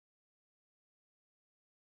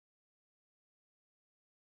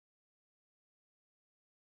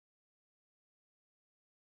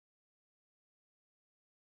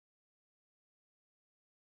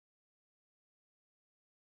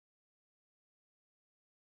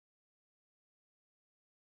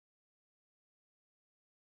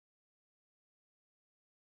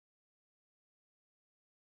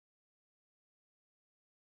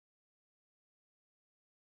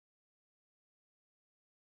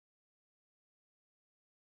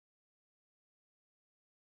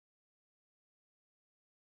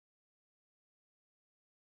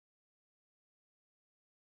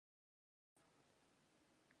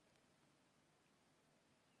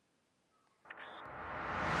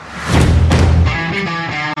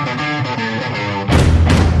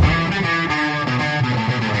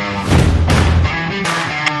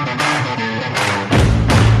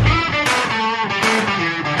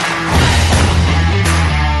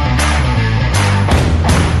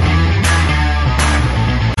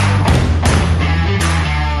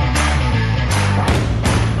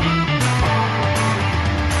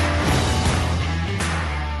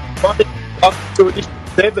to edition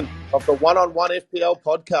 7 of the One-on-One FPL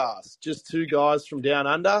podcast. Just two guys from down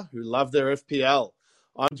under who love their FPL.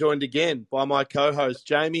 I'm joined again by my co-host,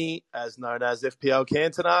 Jamie, as known as FPL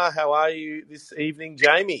Cantona. How are you this evening,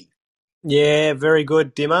 Jamie? Yeah, very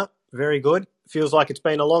good, Dimmer. Very good. Feels like it's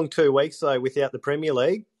been a long 2 weeks, though, without the Premier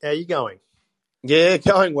League. How are you going? Yeah,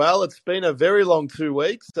 going well. It's been a very long 2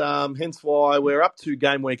 weeks, hence why we're up to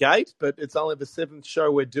game week 8, but it's only the 7th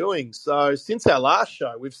show we're doing. So since our last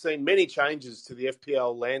show, we've seen many changes to the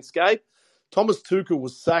FPL landscape. Thomas Tuchel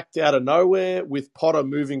was sacked out of nowhere, with Potter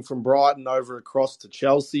moving from Brighton over across to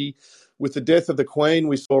Chelsea. With the death of the Queen,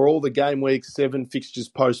 we saw all the game week 7 fixtures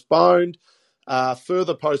postponed.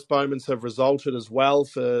 Further postponements have resulted as well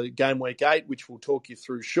for game week 8, which we'll talk you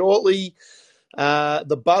through shortly.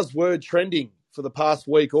 The buzzword trending for the past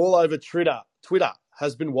week all over Twitter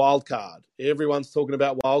has been wildcard. Everyone's talking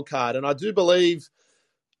about wildcard, and I do believe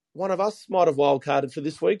one of us might have wildcarded for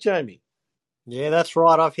this week, Jamie. Yeah, that's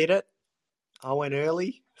right. I've hit it. I went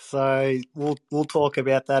early, so we'll talk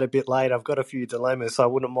about that a bit later. I've got a few dilemmas, so I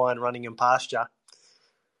wouldn't mind running them past you.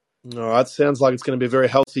 All right, sounds like it's going to be a very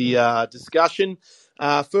healthy discussion.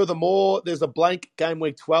 Furthermore, there's a blank game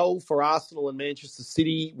week 12 for Arsenal and Manchester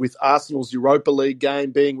City, with Arsenal's Europa League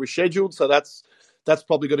game being rescheduled. So that's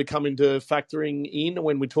probably going to come into factoring in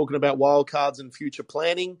when we're talking about wildcards and future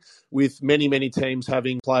planning, with many, many teams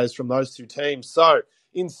having players from those two teams. So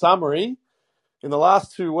in summary, in the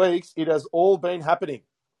last 2 weeks, it has all been happening.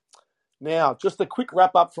 Now, just a quick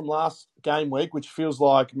wrap up from last game week, which feels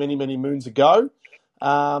like many, many moons ago.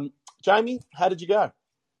 Jamie, how did you go?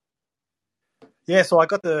 Yeah, so I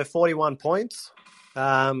got the 41 points.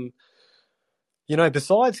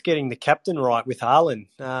 Besides getting the captain right with Haaland,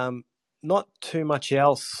 not too much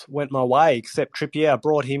else went my way except Trippier. I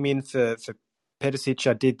brought him in for Perisic.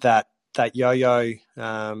 I did that yo-yo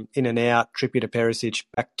in and out, Trippier to Perisic,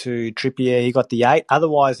 back to Trippier. He got the 8.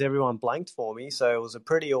 Otherwise, everyone blanked for me, so it was a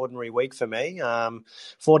pretty ordinary week for me.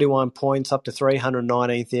 41 points, up to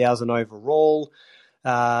 319,000 overall.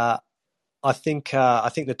 I think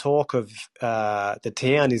the talk of the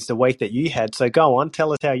town is the week that you had. So go on,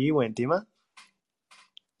 tell us how you went, Dimmer.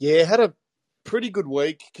 Yeah, had a pretty good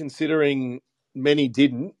week considering many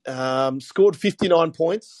didn't. Scored 59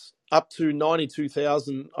 points, up to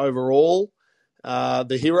 92,000 overall.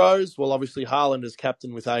 The heroes, well, obviously Haaland is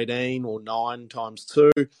captain with 18 or 9 times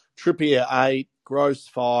 2. Trippier 8, Gross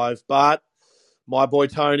 5, but my boy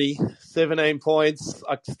Tony, 17 points.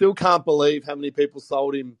 I still can't believe how many people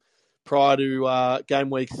sold him prior to game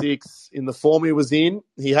week 6 in the form he was in.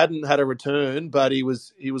 He hadn't had a return, but he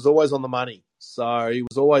was always on the money. So he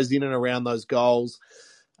was always in and around those goals.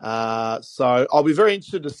 So I'll be very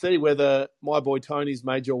interested to see whether my boy Tony's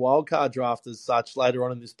made your wildcard draft as such later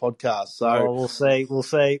on in this podcast. So we'll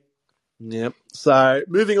see. Yep. So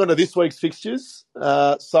moving on to this week's fixtures.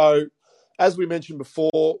 So as we mentioned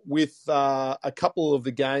before, with a couple of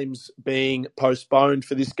the games being postponed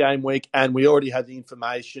for this game week, and we already had the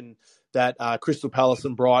information that Crystal Palace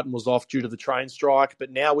and Brighton was off due to the train strike,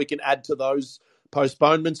 but now we can add to those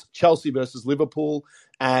postponements Chelsea versus Liverpool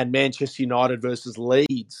and Manchester United versus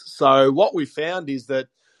Leeds. So what we found is that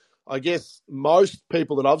I guess most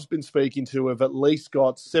people that I've been speaking to have at least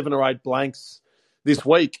got 7 or 8 blanks this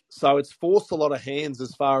week. So it's forced a lot of hands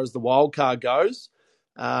as far as the wild card goes.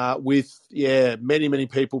 With many, many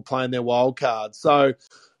people playing their wild card. So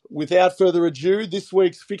without further ado, this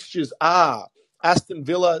week's fixtures are Aston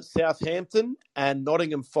Villa, Southampton, and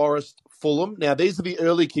Nottingham Forest, Fulham. Now, these are the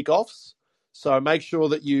early kickoffs, so make sure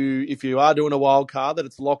that if you are doing a wild card, that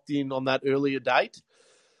it's locked in on that earlier date.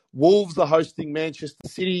 Wolves are hosting Manchester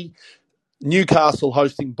City, Newcastle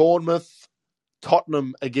hosting Bournemouth,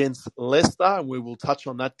 Tottenham against Leicester, and we will touch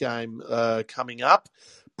on that game coming up.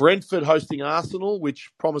 Brentford hosting Arsenal, which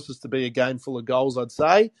promises to be a game full of goals, I'd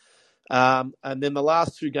say. And then the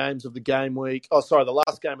last 2 games of the game week, the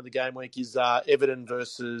last game of the game week is Everton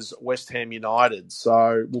versus West Ham United.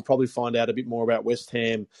 So we'll probably find out a bit more about West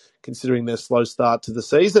Ham considering their slow start to the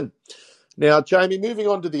season. Now, Jamie, moving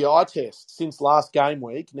on to the eye test since last game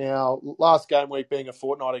week. Now, last game week being a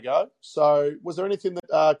fortnight ago. So was there anything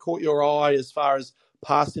that caught your eye as far as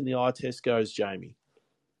passing the eye test goes, Jamie?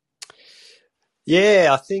 Yeah,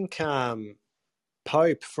 I think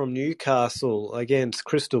Pope from Newcastle against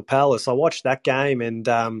Crystal Palace. I watched that game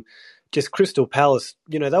and just Crystal Palace,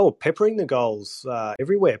 they were peppering the goals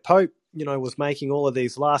everywhere. Pope, was making all of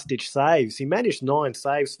these last-ditch saves. He managed 9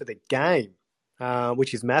 saves for the game,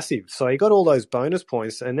 which is massive. So he got all those bonus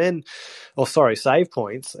points save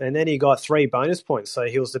points, and then he got 3 bonus points. So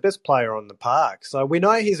he was the best player on the park. So we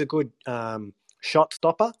know he's a good shot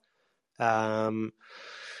stopper.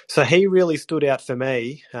 So he really stood out for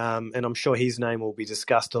me, and I'm sure his name will be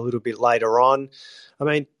discussed a little bit later on. I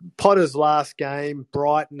mean, Potter's last game,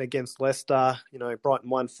 Brighton against Leicester, Brighton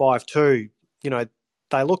won 5-2.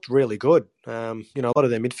 They looked really good. A lot of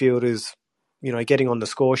their midfielders, getting on the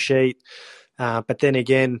score sheet. But then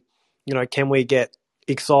again, can we get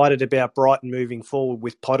excited about Brighton moving forward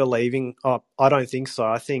with Potter leaving? Oh, I don't think so.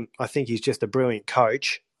 I think he's just a brilliant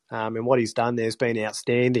coach. And what he's done there has been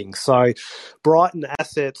outstanding. So Brighton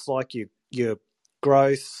assets like your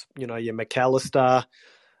Gross, your McAllister,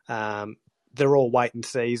 they're all wait and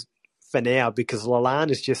sees for now because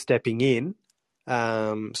Lalana is just stepping in.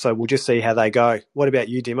 So we'll just see how they go. What about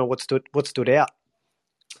you, Dimmer? What stood out?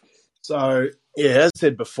 So, yeah, as I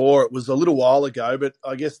said before, it was a little while ago, but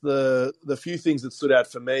I guess the few things that stood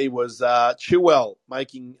out for me was Chilwell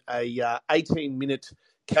making a 18-minute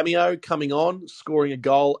cameo, coming on, scoring a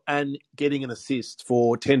goal and getting an assist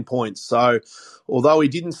for 10 points. So, although he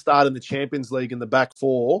didn't start in the Champions League in the back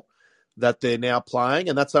four that they're now playing,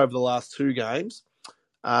 and that's over the last two games,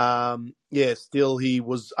 still he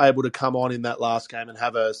was able to come on in that last game and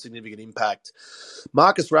have a significant impact.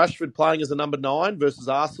 Marcus Rashford playing as a number 9 versus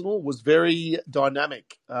Arsenal was very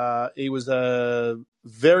dynamic. He was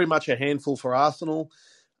very much a handful for Arsenal.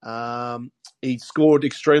 He scored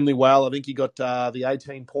extremely well. I think he got the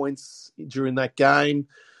 18 points during that game.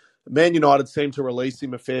 Man United seemed to release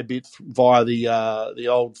him a fair bit via the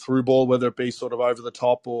old through ball, whether it be sort of over the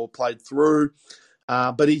top or played through.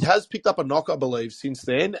 But he has picked up a knock, I believe, since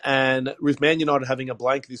then. And with Man United having a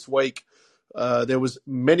blank this week, there was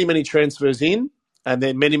many, many transfers in and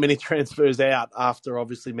then many, many transfers out after,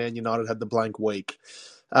 obviously, Man United had the blank week.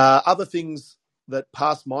 Other things that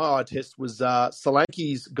passed my eye test was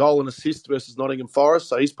Solanke's goal and assist versus Nottingham Forest.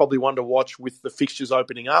 So he's probably one to watch with the fixtures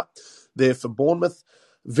opening up there for Bournemouth.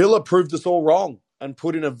 Villa proved us all wrong and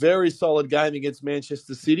put in a very solid game against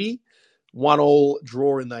Manchester City. 1-1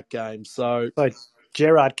 draw in that game. So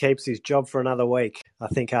Gerrard keeps his job for another week. I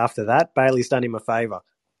think after that, Bailey's done him a favour.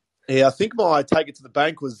 Yeah, I think my take it to the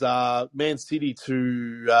bank was Man City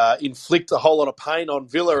to inflict a whole lot of pain on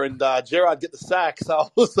Villa and Gerrard get the sack. So I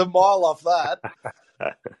was a mile off that.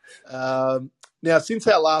 Now, since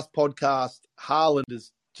our last podcast, Haaland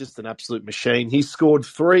is just an absolute machine. He scored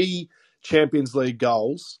 3 Champions League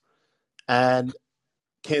goals and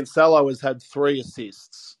Cancelo has had 3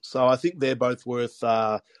 assists. So I think they're both worth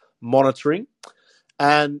monitoring.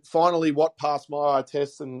 And finally, what passed my eye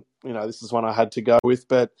test, and, this is one I had to go with,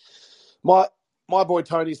 but my boy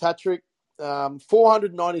Tony's hat-trick,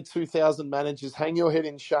 492,000 managers, hang your head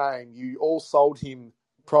in shame. You all sold him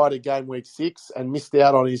prior to game week 6 and missed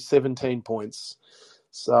out on his 17 points.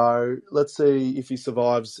 So let's see if he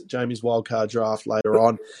survives Jamie's wildcard draft later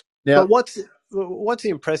on. Now, but what's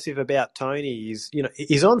impressive about Tony is,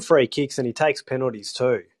 he's on free kicks and he takes penalties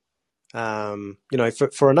too.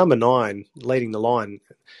 For a number 9 leading the line,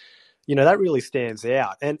 that really stands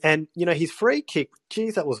out. And his free kick,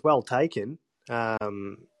 geez, that was well taken.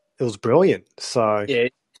 It was brilliant. So yeah,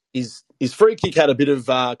 his free kick had a bit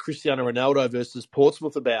of Cristiano Ronaldo versus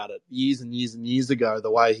Portsmouth about it years and years and years ago.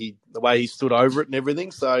 The way he stood over it and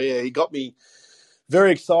everything. So yeah, he got me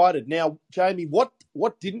very excited. Now, Jamie, what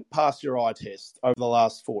didn't pass your eye test over the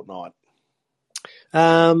last fortnight?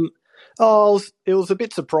 It was a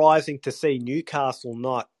bit surprising to see Newcastle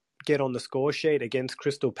not get on the score sheet against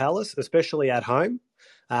Crystal Palace, especially at home.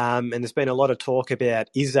 And there's been a lot of talk about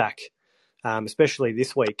Isaac, especially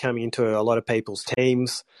this week, coming into a lot of people's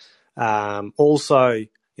teams. Also,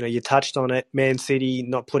 you touched on it, Man City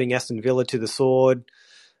not putting Aston Villa to the sword.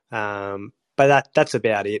 But that's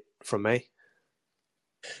about it from me.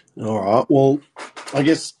 All right. Well, I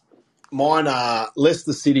guess mine are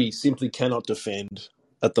Leicester City simply cannot defend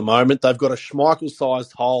at the moment. They've got a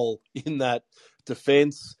Schmeichel-sized hole in that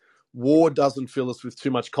defence. Ward doesn't fill us with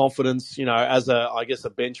too much confidence, as a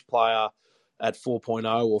bench player at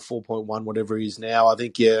 4.0 or 4.1, whatever he is now. I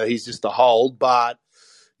think, he's just a hold. But,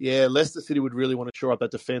 Leicester City would really want to shore up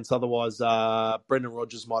that defence. Otherwise, Brendan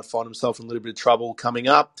Rodgers might find himself in a little bit of trouble coming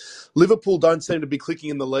up. Liverpool don't seem to be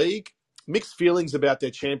clicking in the league. Mixed feelings about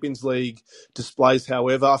their Champions League displays,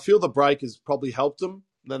 however. I feel the break has probably helped them.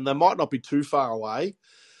 Then they might not be too far away.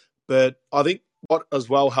 But I think what as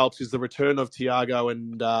well helps is the return of Thiago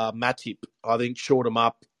and Matip. I think shored them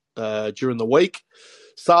up during the week.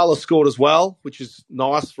 Salah scored as well, which is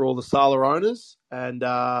nice for all the Salah owners. And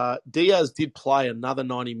Diaz did play another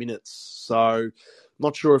 90 minutes. So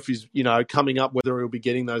not sure if he's, coming up, whether he'll be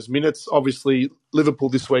getting those minutes. Obviously, Liverpool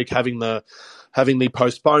this week having the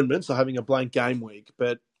postponement, so having a blank game week.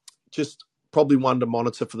 But just probably one to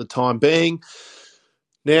monitor for the time being.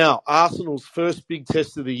 Now, Arsenal's first big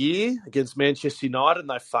test of the year against Manchester United, and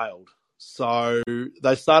they failed. So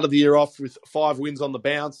they started the year off with 5 wins on the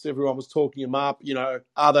bounce. Everyone was talking them up. You know,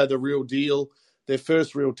 are they the real deal? Their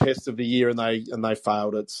first real test of the year, and they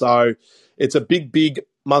failed it. So it's a big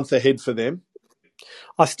month ahead for them.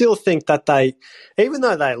 I still think that they, even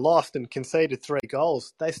though they lost and conceded 3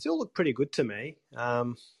 goals, they still look pretty good to me.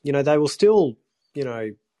 They were still,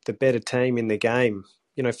 the better team in the game,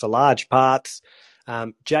 for large parts.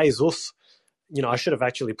 Jesus, I should have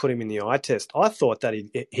actually put him in the eye test. I thought that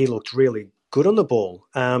he looked really good on the ball.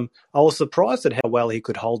 I was surprised at how well he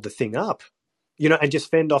could hold the thing up, and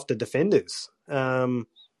just fend off the defenders. He's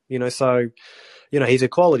a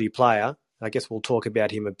quality player. I guess we'll talk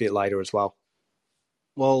about him a bit later as well.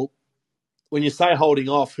 Well, when you say holding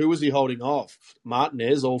off, who was he holding off?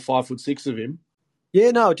 Martinez, all 5'6" of him.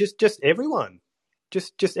 Yeah, no, just everyone.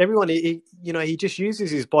 Just everyone. He just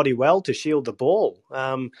uses his body well to shield the ball.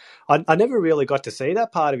 I never really got to see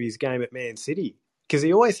that part of his game at Man City because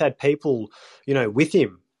he always had people, with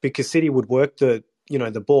him because City would work the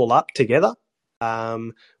ball up together.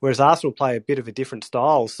 Whereas Arsenal play a bit of a different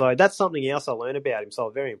style. So that's something else I learned about him. So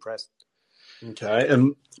I'm very impressed. Okay,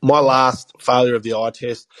 and my last failure of the eye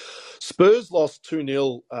test, Spurs lost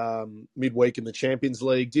 2-0 midweek in the Champions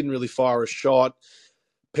League, didn't really fire a shot.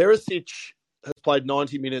 Perisic has played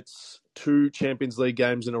 90 minutes, 2 Champions League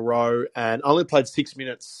games in a row, and only played 6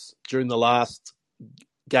 minutes during the last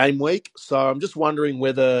game week. So I'm just wondering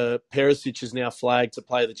whether Perisic is now flagged to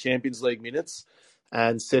play the Champions League minutes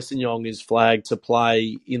and Sessegnon is flagged to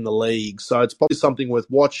play in the league. So it's probably something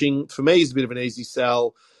worth watching. For me, it's a bit of an easy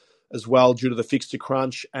sell as well due to the fixture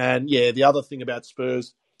crunch. And, yeah, the other thing about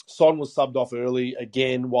Spurs, Son was subbed off early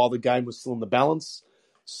again while the game was still in the balance.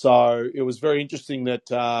 So it was very interesting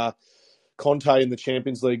that Conte in the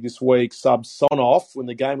Champions League this week subbed Son off when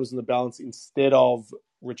the game was in the balance instead of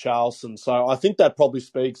Richarlison. So I think that probably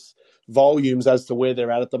speaks volumes as to where they're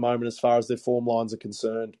at the moment as far as their form lines are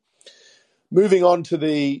concerned. Moving on to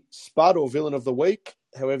the Spud or Villain of the Week,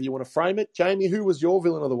 however you want to frame it. Jamie, who was your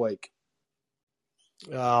Villain of the Week?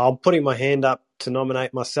 I'm putting my hand up to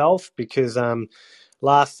nominate myself because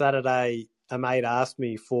last Saturday a mate asked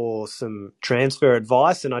me for some transfer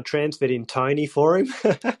advice and I transferred in Tony for him.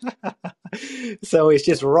 So he's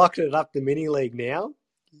just rocketed up the mini league now.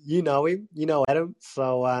 You know him, you know Adam.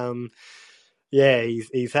 So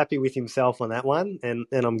he's happy with himself on that one, and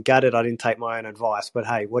I'm gutted I didn't take my own advice. But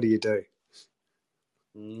hey, what do you do?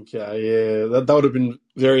 Okay, yeah, that would have been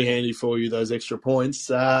very handy for you, those extra points.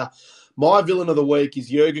 My Villain of the Week is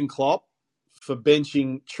Jurgen Klopp for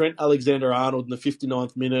benching Trent Alexander-Arnold in the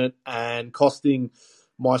 59th minute and costing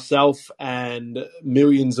myself and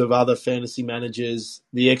millions of other fantasy managers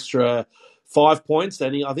the extra 5 points.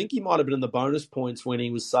 And I think he might have been in the bonus points when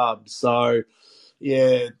he was subbed. So,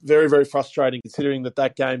 yeah, very, very frustrating considering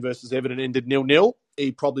that game versus Everton ended 0-0.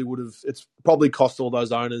 He probably would have, it's probably cost all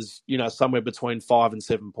those owners, somewhere between 5 and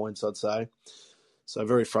 7 points, I'd say. So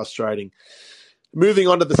very frustrating. Moving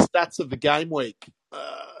on to the stats of the game week.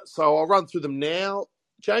 So I'll run through them now.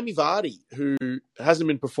 Jamie Vardy, who hasn't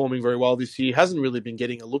been performing very well this year, hasn't really been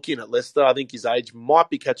getting a look in at Leicester. I think his age might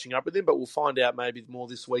be catching up with him, but we'll find out maybe more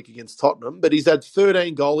this week against Tottenham. But he's had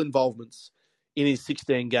 13 goal involvements in his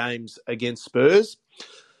 16 games against Spurs.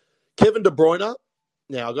 Kevin De Bruyne,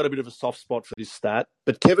 now I've got a bit of a soft spot for this stat,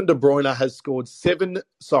 but Kevin De Bruyne has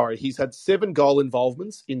he's had 7 goal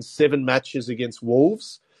involvements in 7 matches against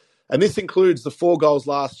Wolves. And this includes the 4 goals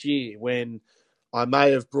last year when I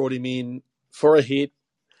may have brought him in for a hit,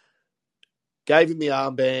 gave him the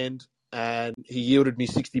armband, and he yielded me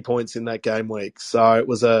 60 points in that game week. So it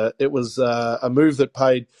was a move that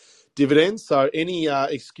paid dividends. So any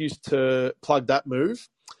excuse to plug that move.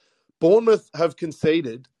 Bournemouth have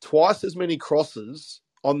conceded twice as many crosses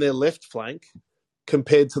on their left flank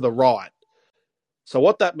compared to the right. So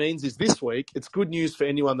what that means is this week, it's good news for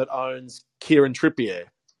anyone that owns Kieran Trippier,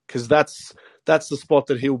 because that's the spot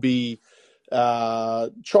that he'll be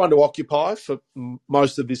trying to occupy for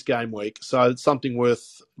most of this game week. So it's something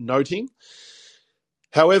worth noting.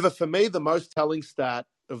 However, for me, the most telling stat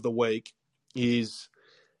of the week is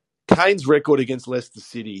Kane's record against Leicester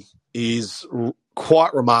City is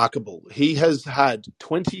quite remarkable. He has had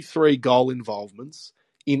 23 goal involvements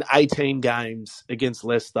in 18 games against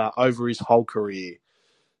Leicester over his whole career.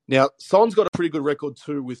 Now, Son's got a pretty good record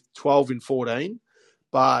too with 12 in 14,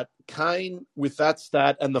 but Kane, with that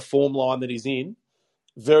stat and the form line that he's in,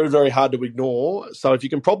 very, very hard to ignore. So if you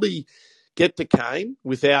can probably get to Kane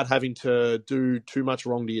without having to do too much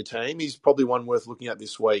wrong to your team, he's probably one worth looking at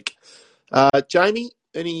this week. Jamie,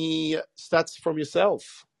 any stats from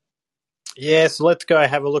yourself? Yeah, so let's go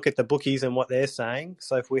have a look at the bookies and what they're saying.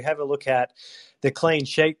 So if we have a look at the clean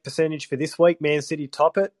sheet percentage for this week, Man City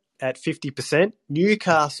top it at 50%.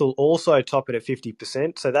 Newcastle also top it at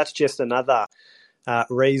 50%. So that's just another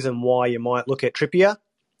reason why you might look at Trippier.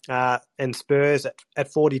 And Spurs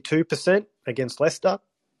at 42% against Leicester.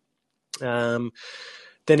 Then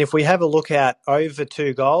if we have a look at over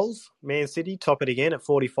 2 goals, Man City top it again at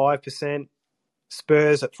 45%,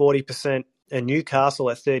 Spurs at 40%, and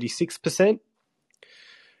Newcastle at 36%.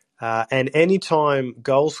 And anytime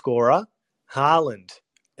goal scorer, Haaland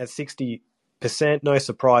at 60%, no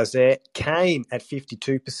surprise there. Kane at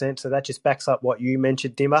 52%, so that just backs up what you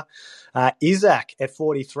mentioned, Dimmer. Isaac at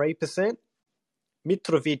 43%,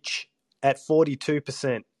 Mitrovic at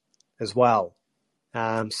 42% as well.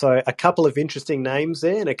 So a couple of interesting names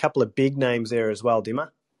there and a couple of big names there as well,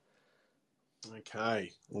 Dimmer.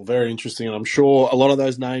 Okay, well, very interesting. And I'm sure a lot of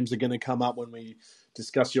those names are going to come up when we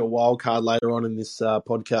discuss your wild card later on in this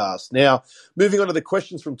podcast. Now, moving on to the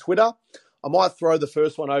questions from Twitter, I might throw the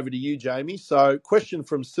first one over to you, Jamie. So, question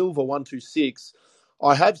from Silver126.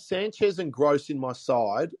 I have Sanchez and Gross in my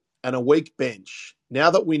side and a weak bench.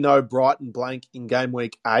 Now that we know Brighton blank in game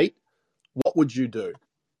week 8, what would you do?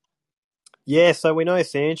 Yeah, so we know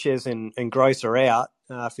Sanchez and Gross are out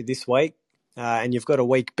for this week, and you've got a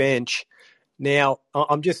weak bench. Now,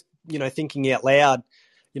 I'm just, thinking out loud,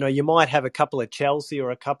 you might have a couple of Chelsea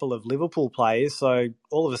or a couple of Liverpool players, so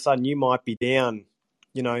all of a sudden you might be down,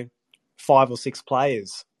 5 or 6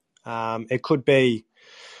 players. It could be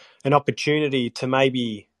an opportunity to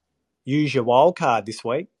maybe use your wild card this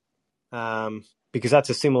week, because that's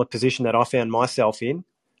a similar position that I found myself in.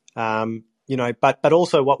 But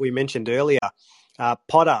also what we mentioned earlier,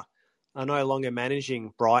 Potter are no longer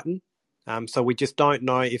managing Brighton. So we just don't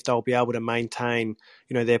know if they'll be able to maintain,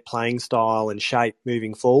 their playing style and shape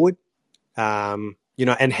moving forward. And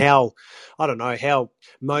how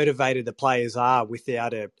motivated the players are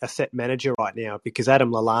without a set manager right now, because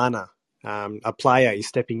Adam Lallana, a player, is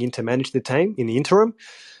stepping in to manage the team in the interim.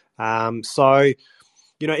 So,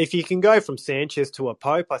 if you can go from Sanchez to a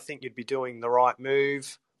Pope, I think you'd be doing the right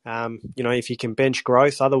move. If you can bench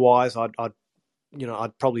Gross, otherwise I'd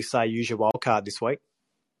probably say use your wild card this week.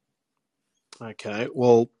 Okay,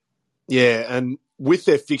 well, yeah, and with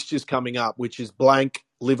their fixtures coming up, which is blank,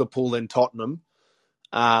 Liverpool and Tottenham,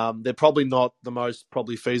 they're probably not the most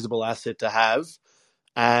feasible asset to have.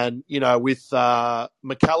 And, with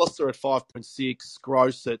McAllister at 5.6,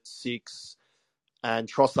 Gross at 6, and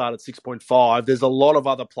Trossard at 6.5, there's a lot of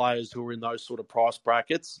other players who are in those sort of price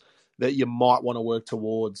brackets that you might want to work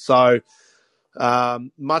towards. So,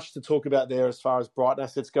 much to talk about there as far as Brighton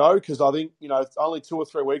assets go, because I think, only 2 or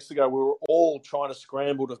 3 weeks ago, we were all trying to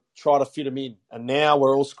scramble to try to fit them in. And now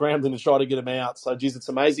we're all scrambling to try to get them out. So, geez, it's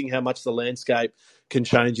amazing how much the landscape can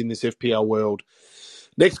change in this FPL world.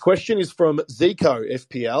 Next question is from Zico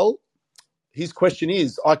FPL. His question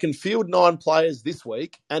is, I can field 9 players this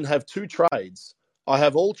week and have 2 trades. I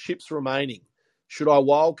have all chips remaining. Should I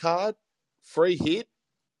wildcard, free hit,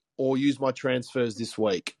 or use my transfers this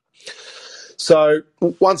week? So,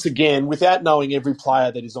 once again, without knowing every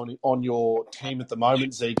player that is on your team at the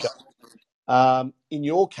moment, Zika, in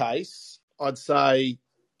your case, I'd say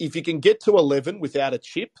if you can get to 11 without a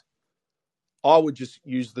chip, I would just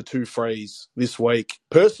use the 2 frees this week.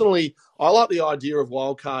 Personally, I like the idea of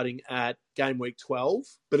wildcarding at game week 12,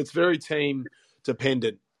 but it's very team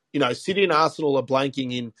dependent. City and Arsenal are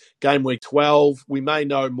blanking in game week 12. We may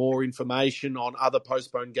know more information on other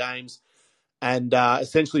postponed games, and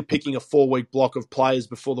essentially picking a 4-week block of players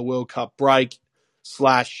before the World Cup break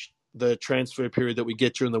 / the transfer period that we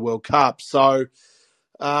get during the World Cup. So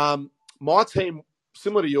my team,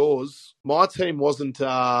 similar to yours, my team wasn't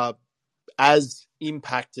as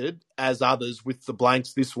impacted as others with the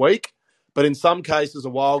blanks this week, but in some cases a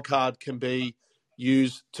wild card can be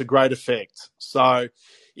used to great effect. So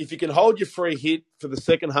if you can hold your free hit for the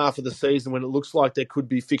second half of the season when it looks like there could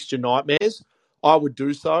be fixture nightmares, I would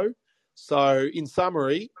do so. So in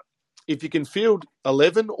summary, if you can field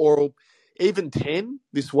 11 or even 10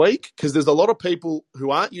 this week, because there's a lot of people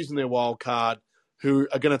who aren't using their wild card who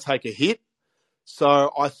are going to take a hit.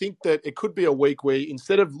 So I think that it could be a week where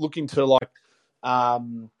instead of looking to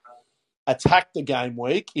attack the game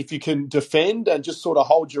week, if you can defend and just sort of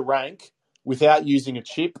hold your rank without using a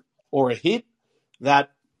chip or a hit,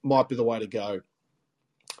 that might be the way to go.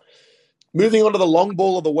 Moving on to the long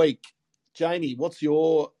ball of the week. Jamie, what's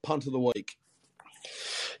your punt of the week?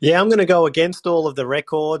 Yeah, I'm going to go against all of the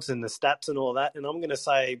records and the stats and all that, and I'm going to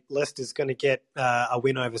say Leicester's going to get a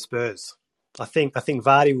win over Spurs. I think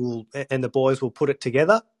Vardy will and the boys will put it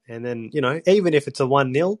together, and then even if it's a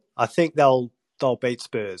 1-0, I think they'll beat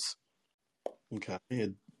Spurs. Okay. Yeah,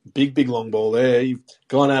 big long ball there. You've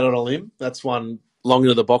gone out on a limb. That's one long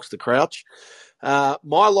into the box to Crouch. My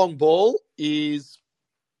long ball is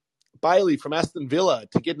Bailey from Aston Villa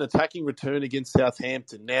to get an attacking return against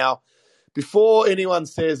Southampton. Now, before anyone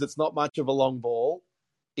says it's not much of a long ball,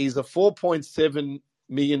 he's a $4.7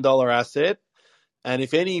 million asset. And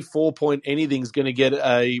if any 4 point anything's going to get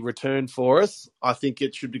a return for us, I think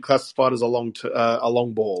it should be classified as a long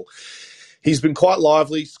ball. He's been quite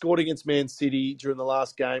lively, scored against Man City during the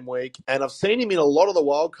last game week, and I've seen him in a lot of the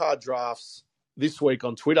wildcard drafts this week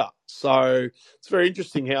on Twitter. So it's very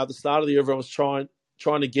interesting how at the start of the year everyone was trying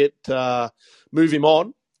to get move him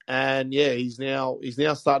on, and yeah, he's now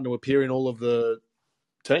starting to appear in all of the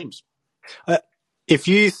teams. If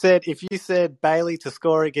you said Bailey to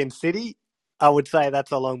score against City, I would say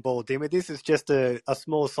that's a long ball, Dimmer. This is just a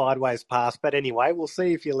small sideways pass. But anyway, we'll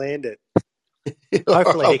see if you land it.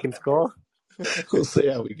 Hopefully he can score. We'll see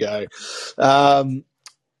how we go. On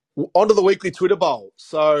to the weekly Twitter bowl.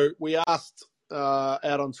 So we asked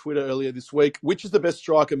out on Twitter earlier this week, which is the best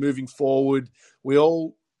striker moving forward? We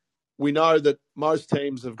know that most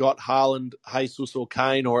teams have got Haaland, Jesus or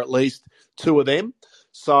Kane, or at least two of them.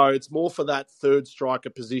 So it's more for that third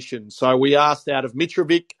striker position. So we asked out of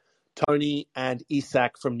Mitrovic, Tony and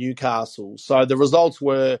Isak from Newcastle. So the results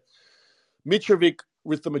were Mitrovic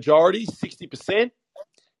with the majority, 60%,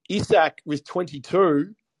 Isak with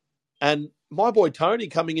 22%, and my boy Tony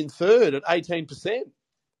coming in third at 18%.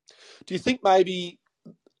 Do you think maybe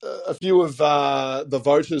a few of the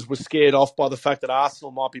voters were scared off by the fact that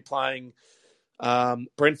Arsenal might be playing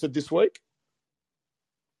Brentford this week?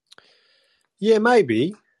 Yeah,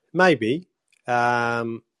 maybe.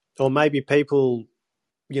 Or maybe people,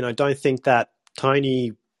 don't think that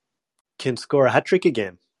Tony can score a hat-trick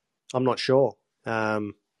again. I'm not sure.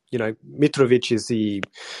 Mitrovic is the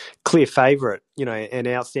clear favourite, an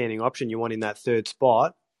outstanding option you want in that third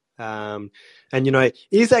spot.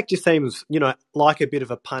 Isak just seems, like a bit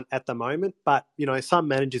of a punt at the moment, but, some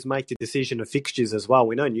managers make the decision of fixtures as well.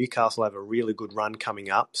 We know Newcastle have a really good run coming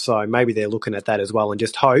up, so maybe they're looking at that as well and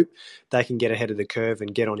just hope they can get ahead of the curve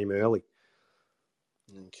and get on him early.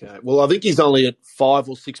 Okay. Well, I think he's only at 5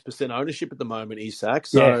 or 6% ownership at the moment, Isak.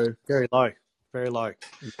 So yeah, very low. Very low.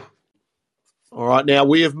 All right. Now,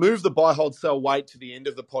 we have moved the buy, hold, sell, wait to the end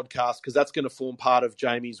of the podcast because that's going to form part of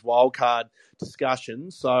Jamie's wildcard discussion.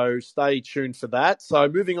 So stay tuned for that. So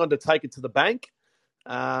moving on to take it to the bank.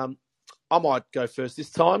 I might go first this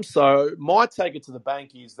time. So my take it to the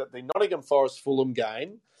bank is that the Nottingham Forest Fulham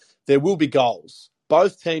game, there will be goals.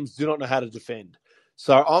 Both teams do not know how to defend.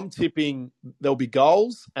 So I'm tipping there'll be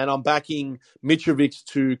goals, and I'm backing Mitrovic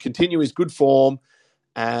to continue his good form.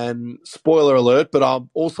 And spoiler alert, but I'm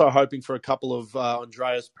also hoping for a couple of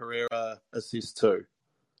Andreas Pereira assists too.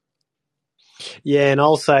 Yeah, and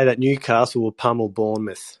I'll say that Newcastle will pummel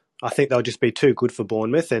Bournemouth. I think they'll just be too good for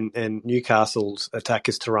Bournemouth, and Newcastle's attack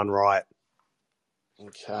is to run riot.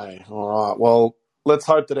 Okay, all right. Well, let's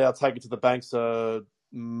hope that our take it to the banks are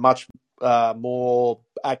much more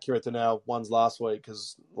accurate than our ones last week,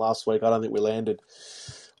 because last week I don't think we landed.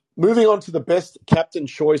 Moving on to the best captain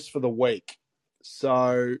choice for the week.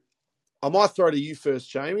 So I might throw to you first,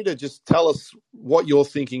 Jamie, to just tell us what you're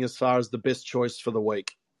thinking as far as the best choice for the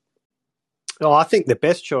week. Oh, I think the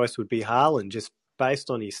best choice would be Haaland, just based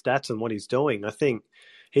on his stats and what he's doing. I think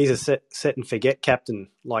he's a set and forget captain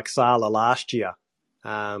like Salah last year.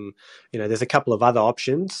 There's a couple of other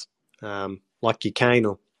options, like your Kane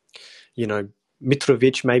or,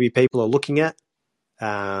 Mitrovic, maybe people are looking at.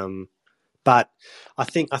 But I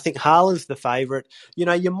think Haaland's the favourite.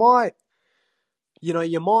 You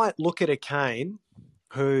might look at a Kane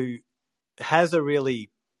who has a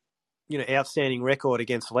really, outstanding record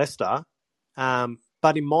against Leicester.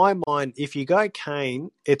 But in my mind, if you go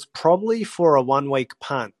Kane, it's probably for a 1 week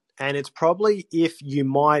punt. And it's probably if you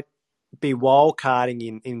might be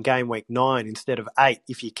wildcarding in game week 9 instead of 8,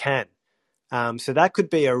 if you can. So that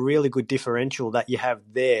could be a really good differential that you have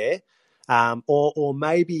there. Or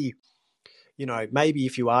maybe, maybe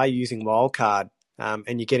if you are using wildcard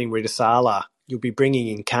and you're getting rid of Salah, you'll be bringing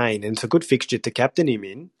in Kane, and it's a good fixture to captain him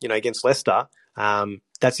in, against Leicester.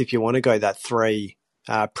 That's if you want to go that 3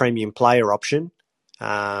 premium player option.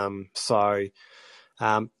 So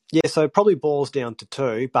it probably boils down to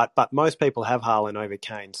 2, but most people have Haaland over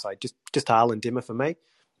Kane, so just Haaland dimmer for me.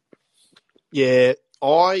 Yeah,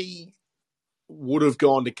 I would have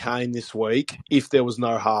gone to Kane this week if there was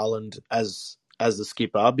no Haaland as the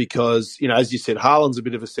skipper, because, as you said, Haaland's a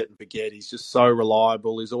bit of a set and forget. He's just so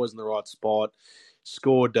reliable. He's always in the right spot.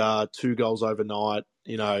 Scored 2 goals overnight,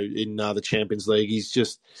 in the Champions League. He's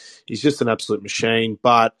just an absolute machine.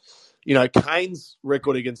 But Kane's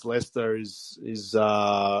record against Leicester is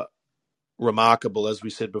remarkable, as we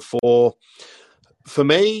said before. For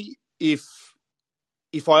me,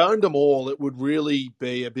 if I owned them all, it would really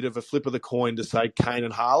be a bit of a flip of the coin to say Kane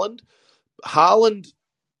and Haaland. Haaland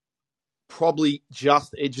probably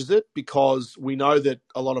just edges it because we know that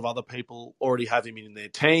a lot of other people already have him in their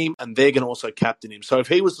team and they're going to also captain him. So if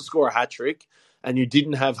he was to score a hat-trick and you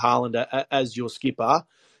didn't have Haaland as your skipper,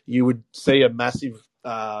 you would see a massive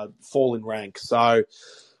fall in rank. So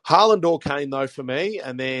Haaland or Kane, though, for me,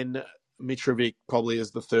 and then Mitrovic probably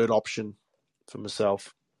is the third option for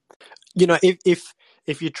myself.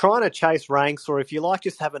 If you're trying to chase ranks or if you like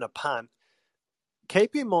just having a punt,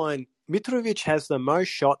 keep in mind Mitrovic has the most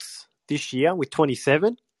shots this year with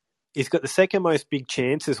 27. He's got the second most big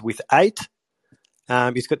chances with 8.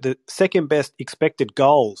 He's got the second best expected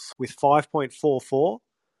goals with 5.44.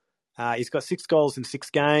 He's got 6 goals in 6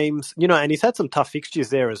 games, and he's had some tough fixtures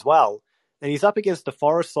there as well. And he's up against the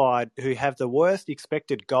Forest side who have the worst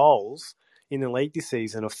expected goals in the league this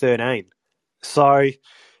season of 13. So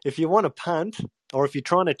if you want to punt or if you're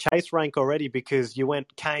trying to chase rank already because you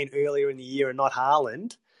went Kane earlier in the year and not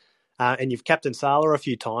Haaland, and you've captained Salah a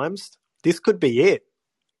few times, this could be it.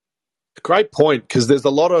 Great point, because there's a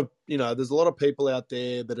lot of people out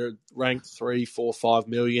there that are ranked 3, 4, 5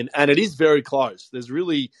 million, and it is very close. There's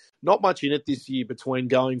really not much in it this year between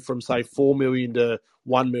going from, say, 4 million to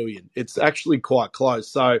 1 million. It's actually quite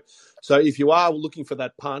close. So if you are looking for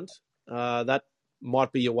that punt, that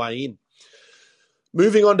might be your way in.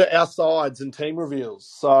 Moving on to our sides and team reveals.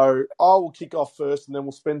 So I will kick off first and then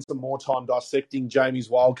we'll spend some more time dissecting Jamie's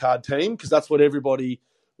wildcard team because that's what everybody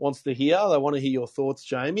wants to hear. They want to hear your thoughts,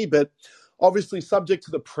 Jamie. But obviously subject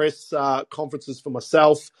to the press conferences for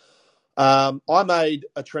myself, I made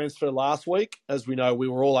a transfer last week. As we know, we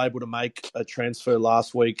were all able to make a transfer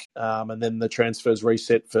last week and then the transfers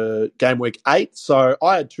reset for game week 8. So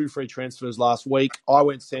I had 2 free transfers last week. I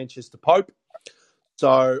went Sanchez to Pope.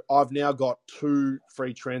 So I've now got 2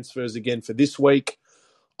 free transfers again for this week.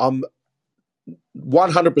 I'm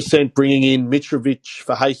 100% bringing in Mitrovic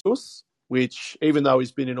for Jesus, which even though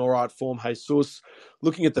he's been in all right form, Jesus,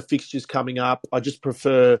 looking at the fixtures coming up, I just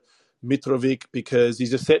prefer Mitrovic because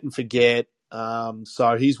he's a set and forget.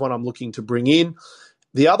 So he's one I'm looking to bring in.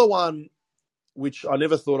 The other one, which I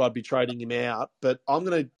never thought I'd be trading him out, but I'm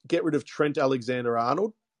going to get rid of Trent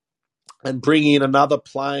Alexander-Arnold and bring in another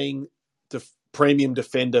playing premium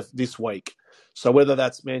defender this week. So whether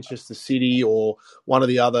that's Manchester City or one of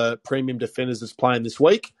the other premium defenders that's playing this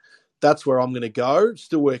week, that's where I'm going to go.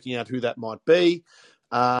 Still working out who that might be.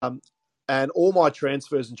 And all my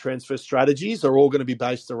transfers and transfer strategies are all going to be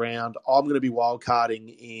based around I'm going to be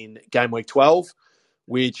wildcarding in game week 12,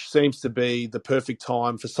 which seems to be the perfect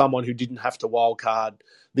time for someone who didn't have to wildcard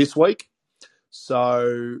this week.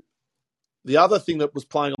 So the other thing that was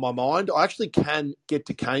playing on my mind, I actually can get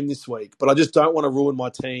to Kane this week, but I just don't want to ruin my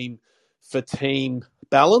team for team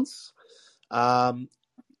balance.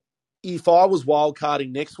 If I was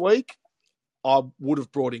wildcarding next week, I would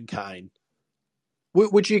have brought in Kane.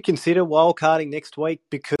 Would you consider wildcarding next week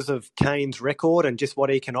because of Kane's record and just what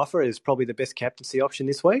he can offer is probably the best captaincy option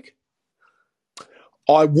this week?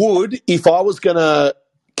 I would. If I was going to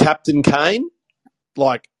captain Kane,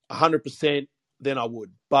 like 100%, then I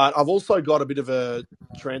would. But I've also got a bit of a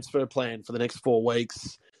transfer plan for the next 4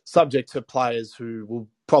 weeks, subject to players who will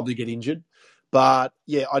probably get injured. But,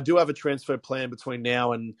 yeah, I do have a transfer plan between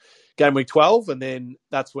now and game week 12, and then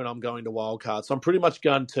that's when I'm going to wildcard. So I'm pretty much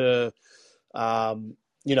going to,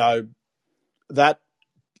 that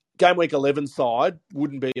game week 11 side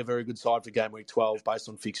wouldn't be a very good side for game week 12 based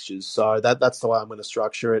on fixtures. So that's the way I'm going to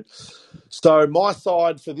structure it. So my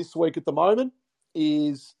side for this week at the moment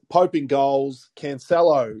is Pope in goals,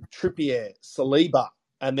 Cancelo, Trippier, Saliba,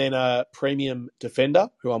 and then a premium defender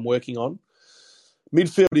who I'm working on.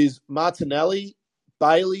 Midfield is Martinelli,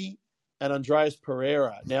 Bailey, and Andreas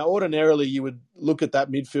Pereira. Now, ordinarily, you would look at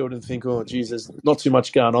that midfield and think, oh, geez, there's not too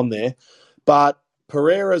much going on there. But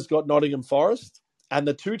Pereira's got Nottingham Forest, and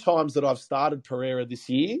the 2 times that I've started Pereira this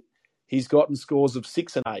year, he's gotten scores of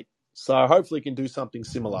 6 and 8. So hopefully he can do something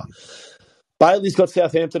similar. Bailey's got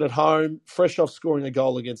Southampton at home, fresh off scoring a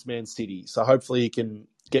goal against Man City. So hopefully he can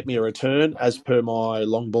get me a return as per my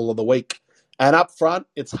long ball of the week. And up front,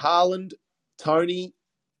 it's Haaland, Tony,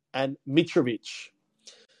 and Mitrovic.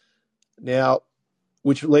 Now,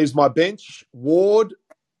 which leaves my bench, Ward,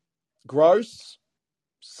 Gross,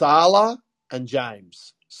 Salah, and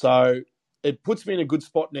James. So it puts me in a good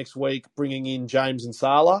spot next week, bringing in James and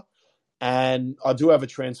Salah. And I do have a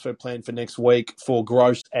transfer plan for next week for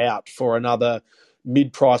Gross out for another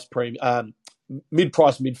mid-price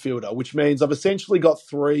mid-price midfielder, which means I've essentially got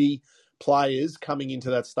 3 players coming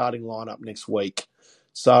into that starting lineup next week.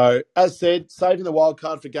 So, as said, saving the wild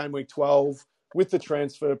card for game week 12 with the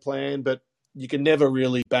transfer plan, but you can never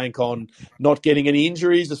really bank on not getting any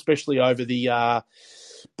injuries, especially over the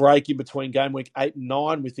break in between game week 8 and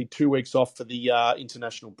 9 with the 2 weeks off for the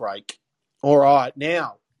international break. All right,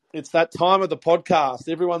 now it's that time of the podcast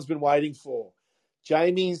everyone's been waiting for.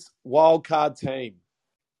 Jamie's wildcard team.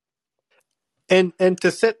 And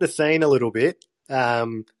to set the scene a little bit,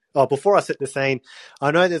 before I set the scene,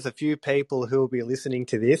 I know there's a few people who will be listening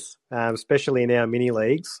to this, especially in our mini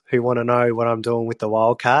leagues, who want to know what I'm doing with the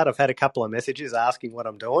wild card. I've had a couple of messages asking what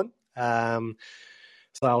I'm doing.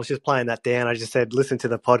 So I was just playing that down. I just said, listen to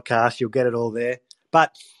the podcast, you'll get it all there.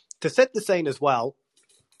 But to set the scene as well,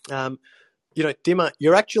 Dimmer,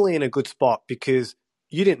 you're actually in a good spot because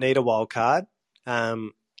you didn't need a wild card.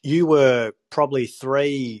 You were probably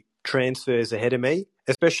 3 transfers ahead of me,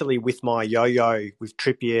 especially with my yo-yo with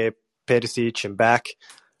Trippier, Pedicic and back,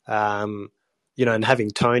 and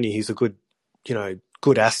having Tony, who's a good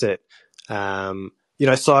asset. So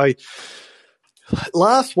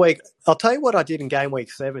last week, I'll tell you what I did in game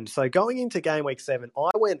week 7. So going into game week 7,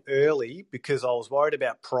 I went early because I was worried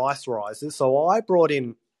about price rises. So I brought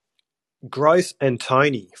in Gross and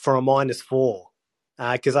Tony for a -4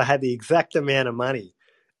 because I had the exact amount of money.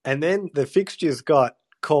 And then the fixtures got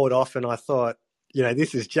called off and I thought,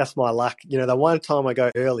 this is just my luck. The one time I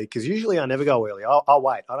go early, because usually I never go early. I'll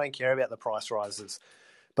wait. I don't care about the price rises.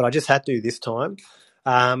 But I just had to this time.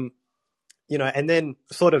 And then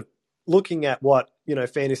sort of looking at what,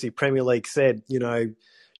 Fantasy Premier League said, a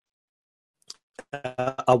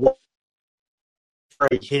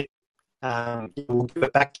free hit, we'll give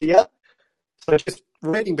it back to you. So just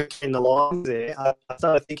reading between the lines there, I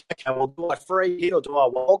started thinking, okay, well, do I free hit or do I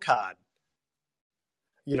wild card?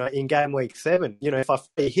 In game week 7, if I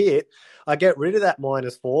free hit, I get rid of that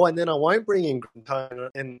 -4 and then I won't bring in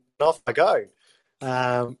Grantone and off I go.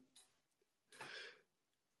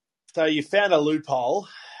 So you found a loophole.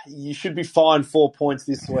 You should be fined 4 points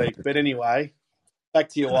this week. But anyway, back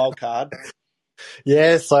to your wild card.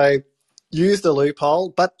 Yeah, so use the loophole,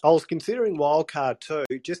 but I was considering wildcard too,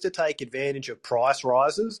 just to take advantage of price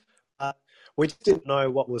rises. We just didn't know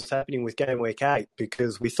what was happening with game week 8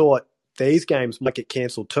 because we thought these games might get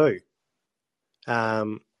cancelled too.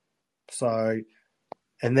 And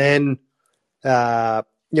then,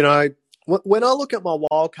 when I look at my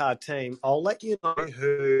wildcard team, I'll let you know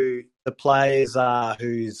who the players are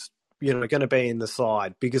who's, going to be in the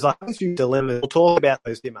side because I have a few dilemmas. We'll talk about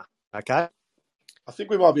those, Dimmer, okay? I think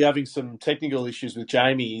we might be having some technical issues with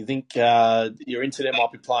Jamie. I think your internet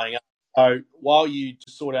might be playing up. So while you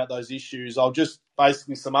sort out those issues, I'll just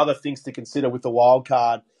basically some other things to consider with the wild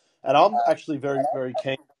card. And I'm actually very, very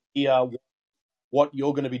keen to hear what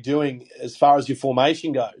you're going to be doing as far as your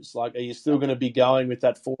formation goes. Like, are you still going to be going with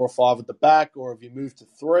that 4 or 5 at the back, or have you moved to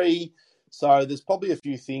 3? So there's probably a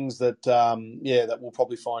few things that, that we'll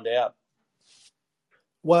probably find out.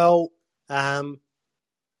 Well,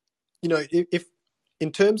 if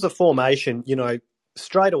in terms of formation,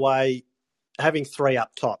 straight away having 3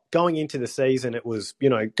 up top. Going into the season, it was,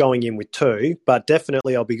 going in with 2, but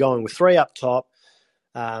definitely I'll be going with 3 up top.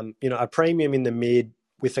 A premium in the mid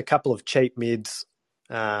with a couple of cheap mids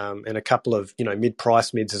and a couple of,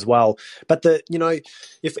 mid-price mids as well. But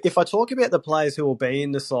if I talk about the players who will be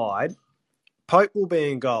in the side, Pope will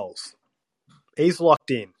be in goals. He's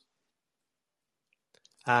locked in.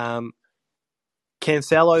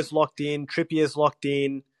 Cancelo's locked in. Trippier's locked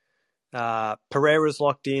in. Pereira's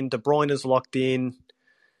locked in. De Bruyne's locked in.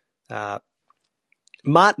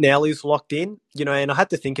 Martinelli's locked in, and I had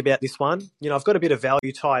to think about this one. I've got a bit of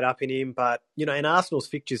value tied up in him, but, and Arsenal's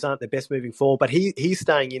fixtures aren't the best moving forward, but he's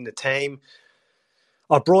staying in the team.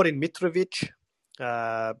 I brought in Mitrovic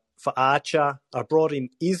for Archer. I brought in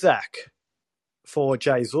Isaac for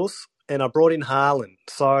Jesus, and I brought in Haaland.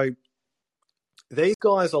 So these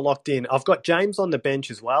guys are locked in. I've got James on the bench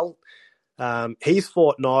as well. He's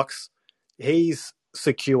Fort Knox. He's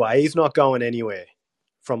secure. He's not going anywhere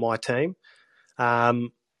from my team.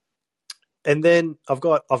 And then I've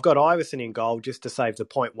got Iverson in goal just to save the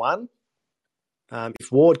 0.1.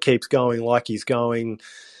 If Ward keeps going like he's going,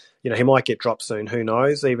 he might get dropped soon. Who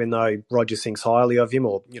knows? Even though Rodgers thinks highly of him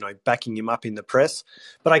or, backing him up in the press.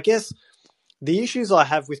 But I guess the issues I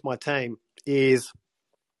have with my team is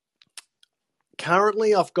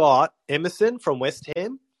currently I've got Emerson from West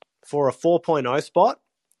Ham for a 4.0 spot.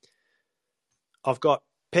 I've got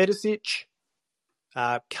Pedicic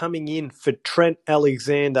coming in for Trent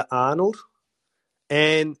Alexander-Arnold.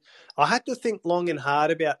 And I had to think long and hard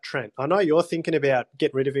about Trent. I know you're thinking about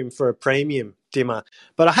getting rid of him for a premium, Dimmer,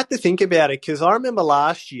 but I had to think about it because I remember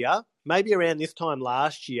last year, maybe around this time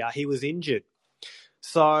last year, he was injured.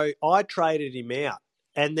 So I traded him out.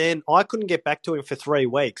 And then I couldn't get back to him for 3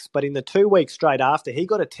 weeks. But in the 2 weeks straight after, he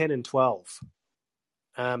got a 10 and 12.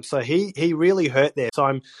 So he really hurt there.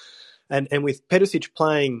 So and with Pedicic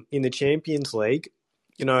playing in the Champions League,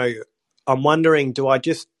 I'm wondering, do I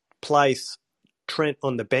just place Trent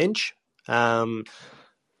on the bench? So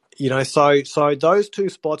those two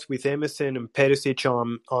spots with Emerson and Pedicic,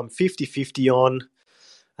 I'm 50-50 on.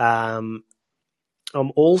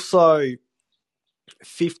 I'm also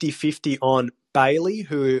 50-50 on Bailey,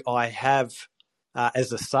 who I have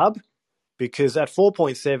as a sub, because at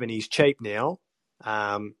 4.7 he's cheap now,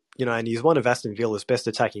 and he's one of Aston Villa's best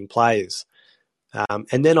attacking players.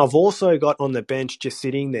 And then I've also got on the bench, just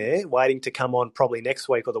sitting there, waiting to come on probably next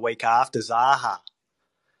week or the week after, Zaha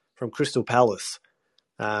from Crystal Palace,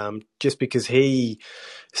 just because he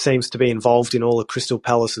seems to be involved in all of Crystal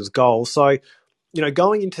Palace's goals. So,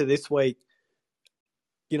 going into this week,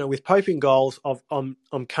 with Pope in goals,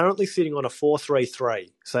 I'm currently sitting on a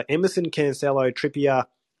 4-3-3. So Emerson, Cancelo, Trippier,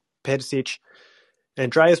 Pedicic,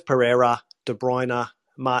 Andreas Pereira, De Bruyne,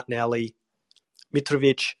 Martinelli,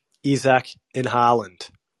 Mitrovic, Isak, and Haaland.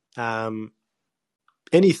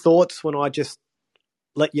 Any thoughts when I just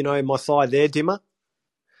let you know my side there, Dimmer?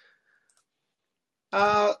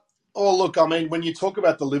 Look, I mean, when you talk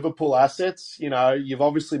about the Liverpool assets, you've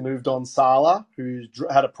obviously moved on Salah, who's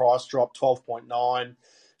had a price drop, 12.9.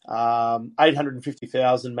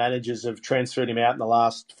 850,000 managers have transferred him out in the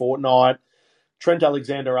last fortnight. Trent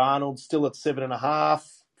Alexander-Arnold still at 7.5.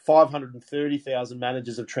 530,000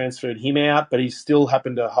 managers have transferred him out, but he's still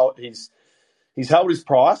happened to hold. He's held his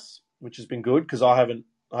price, which has been good because I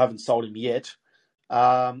haven't sold him yet.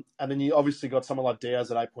 And then you obviously got someone like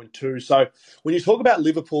Diaz at 8.2. So when you talk about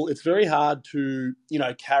Liverpool, it's very hard to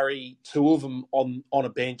carry two of them on a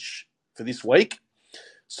bench for this week.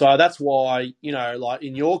 So that's why, like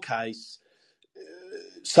in your case,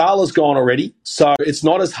 Salah's gone already. So it's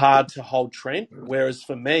not as hard to hold Trent. Whereas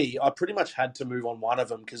for me, I pretty much had to move on one of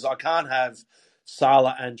them because I can't have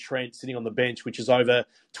Salah and Trent sitting on the bench, which is over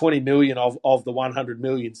 20 million of the 100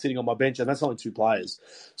 million sitting on my bench. And that's only two players.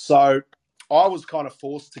 So I was kind of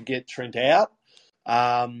forced to get Trent out.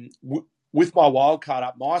 With my wild card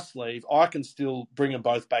up my sleeve, I can still bring them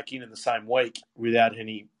both back in the same week without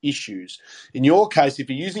any issues. In your case, if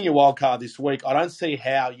you're using your wild card this week, I don't see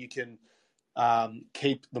how you can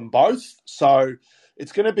keep them both. So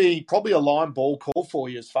it's going to be probably a line ball call for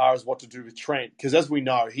you as far as what to do with Trent, because as we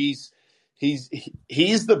know, he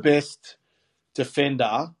is the best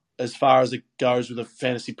defender as far as it goes with a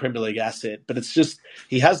fantasy Premier League asset. But it's just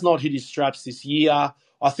he has not hit his straps this year.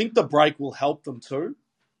 I think the break will help them too.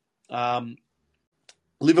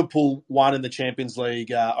 Liverpool won in the Champions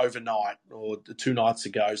League overnight or 2 nights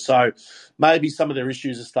ago. So maybe some of their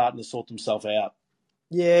issues are starting to sort themselves out.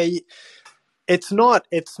 Yeah, it's not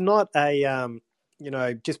a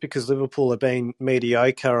just because Liverpool have been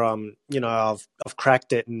mediocre, I've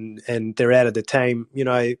cracked it and they're out of the team.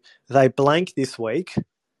 They blank this week.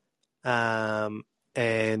 And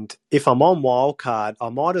if I'm on wildcard, I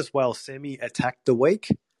might as well semi-attack the week,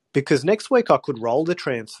 because next week I could roll the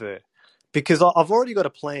transfer, because I've already got a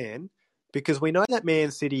plan, because we know that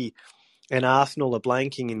Man City and Arsenal are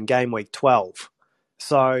blanking in game week 12.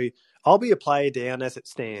 So I'll be a player down as it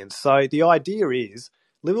stands. So the idea is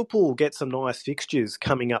Liverpool will get some nice fixtures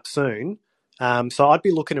coming up soon. So I'd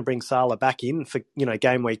be looking to bring Salah back in for,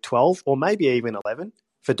 game week 12 or maybe even 11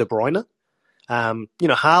 for De Bruyne.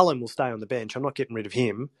 Haaland will stay on the bench. I'm not getting rid of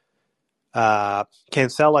him.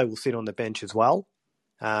 Cancelo will sit on the bench as well.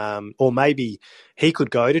 Or maybe he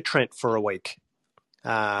could go to Trent for a week,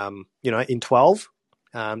 in 12.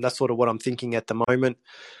 That's sort of what I'm thinking at the moment.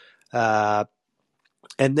 And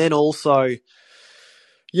then also,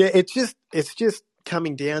 it's just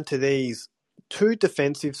coming down to these 2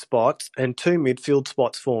 defensive spots and 2 midfield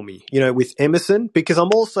spots for me, with Emerson, because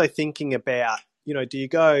I'm also thinking about, do you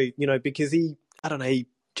go, because he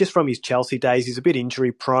just from his Chelsea days, he's a bit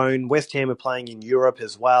injury prone. West Ham are playing in Europe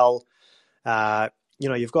as well.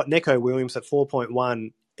 You've got Neco Williams at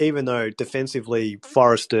 4.1, even though defensively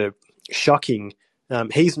Forest are shocking.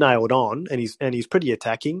 He's nailed on and he's pretty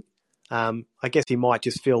attacking. I guess he might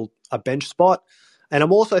just fill a bench spot. And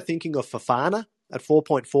I'm also thinking of Fofana at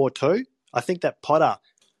 4.42. I think that Potter,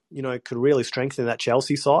 could really strengthen that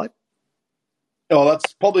Chelsea side. Oh,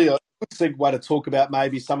 that's probably a good segue to talk about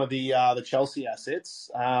maybe some of the Chelsea assets.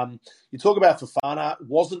 You talk about Fofana,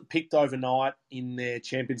 wasn't picked overnight in their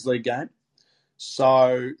Champions League game.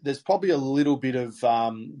 So there's probably a little bit of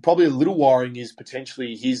probably a little worrying is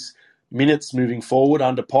potentially his minutes moving forward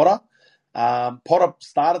under Potter. Potter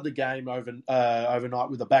started the game overnight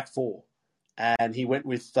with a back four, and he went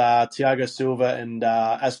with Thiago Silva and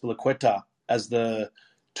Azpilicueta as the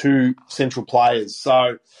two central players.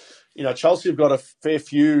 So, Chelsea have got a fair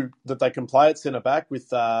few that they can play at centre back with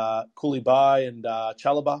Koulibaly and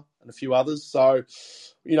Chalobah and a few others. So,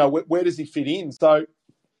 where does he fit in? So,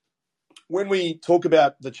 when we talk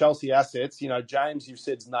about the Chelsea assets, James, you've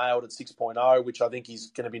said, is nailed at 6.0, which I think he's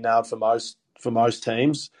going to be nailed for most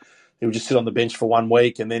teams. He'll just sit on the bench for 1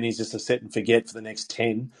 week, and then he's just a set and forget for the next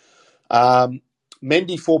 10. Mendy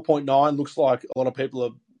 4.9 looks like a lot of people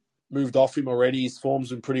have moved off him already. His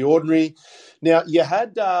form's been pretty ordinary. Now, you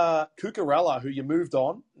had Cucurella, who you moved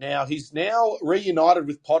on. Now, he's now reunited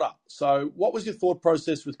with Potter. So what was your thought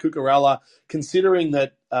process with Cucurella, considering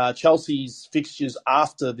that Chelsea's fixtures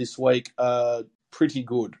after this week are pretty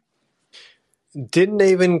good? Didn't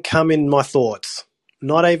even come in my thoughts.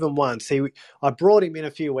 Not even once. I brought him in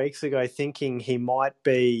a few weeks ago thinking he might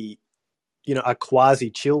be, a quasi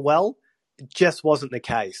Chilwell. It just wasn't the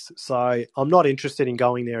case. So I'm not interested in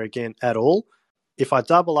going there again at all. If I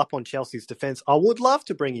double up on Chelsea's defence, I would love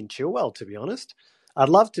to bring in Chilwell, to be honest. I'd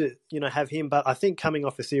love to, have him, but I think coming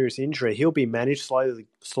off a serious injury, he'll be managed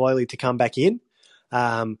slowly to come back in.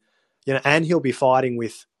 And he'll be fighting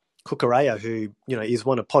with Cucurella, who, is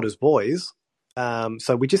one of Potter's boys.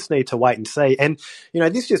 So we just need to wait and see. And,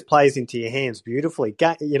 this just plays into your hands beautifully.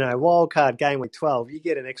 Wildcard game week 12, you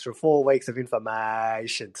get an extra 4 weeks of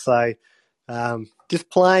information. So just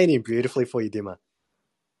playing in beautifully for you, Dimmer.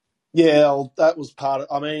 Yeah, well, that was part of.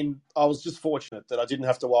 I mean, I was just fortunate that I didn't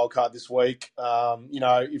have to wildcard this week.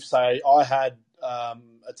 If say I had a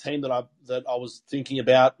team that I was thinking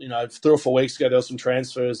about, 3 or 4 weeks ago, there were some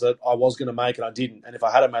transfers that I was going to make and I didn't. And if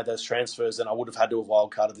I hadn't made those transfers, then I would have had to have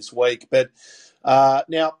wildcarded this week. But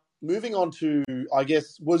now moving on to, I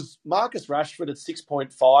guess, was Marcus Rashford at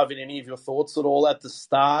 6.5 in any of your thoughts at all at the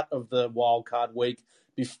start of the wildcard week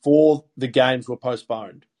before the games were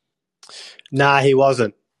postponed? Nah, he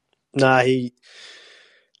wasn't. No, he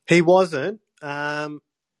wasn't. Because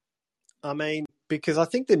I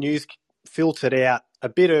think the news filtered out a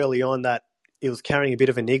bit early on that he was carrying a bit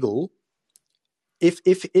of a niggle.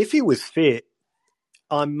 If he was fit,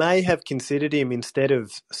 I may have considered him instead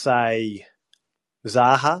of, say,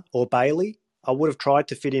 Zaha or Bailey. I would have tried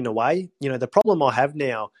to fit in a way. The problem I have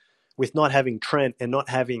now with not having Trent and not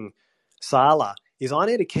having Salah is I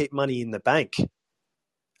need to keep money in the bank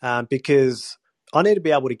because I need to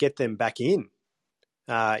be able to get them back in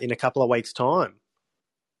a couple of weeks' time.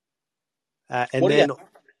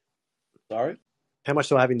 Sorry, how much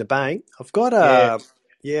do I have in the bank? I've got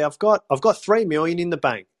I've got 3 million in the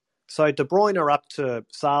bank. So De Bruyne are up to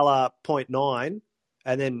Salah 0.9,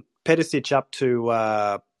 and then Perisic up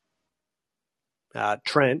to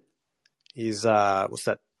Trent is what's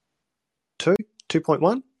that?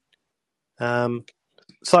 2.1.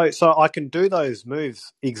 So I can do those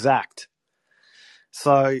moves exact.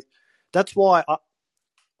 So that's why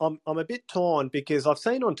I'm a bit torn because I've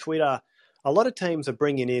seen on Twitter a lot of teams are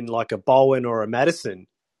bringing in like a Bowen or a Maddison,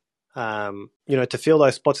 to fill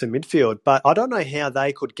those spots in midfield. But I don't know how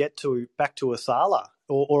they could get back to a Salah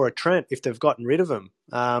or a Trent if they've gotten rid of him.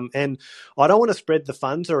 And I don't want to spread the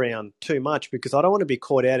funds around too much because I don't want to be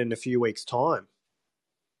caught out in a few weeks' time.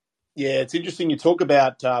 Yeah, it's interesting you talk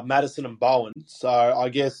about Maddison and Bowen. So I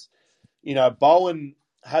guess, Bowen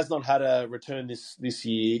has not had a return this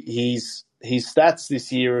year. His stats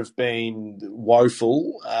this year have been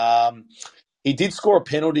woeful. He did score a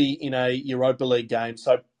penalty in a Europa League game.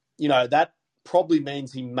 So, that probably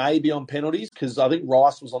means he may be on penalties because I think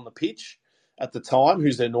Rice was on the pitch at the time,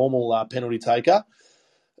 who's their normal penalty taker.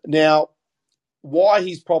 Now, why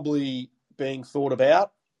he's probably being thought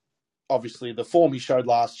about, obviously the form he showed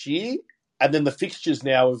last year, and then the fixtures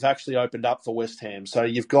now have actually opened up for West Ham. So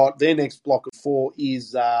you've got their next block of 4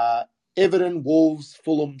 is Everton, Wolves,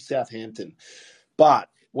 Fulham, Southampton. But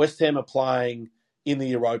West Ham are playing in the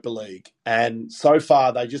Europa League, and so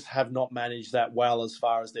far they just have not managed that well as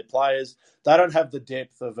far as their players. They don't have the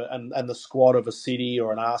depth of and the squad of a City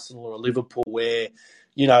or an Arsenal or a Liverpool where,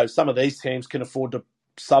 some of these teams can afford to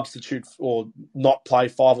substitute or not play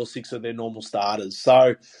 5 or 6 of their normal starters.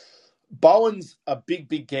 So Bowen's a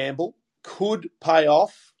big gamble. Could pay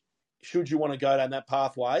off should you want to go down that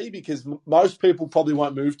pathway because most people probably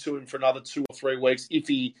won't move to him for another 2 or 3 weeks if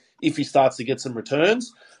he starts to get some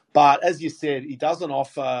returns. But as you said, he doesn't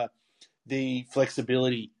offer the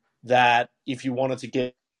flexibility that if you wanted to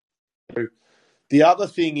get through. The other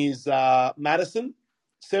thing is Maddison,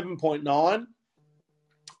 7.9.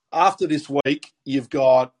 after this week, you've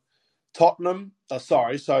got Tottenham. So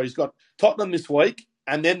he's got Tottenham this week,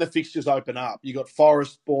 and then the fixtures open up. You've got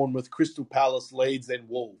Forest, Bournemouth, Crystal Palace, Leeds, then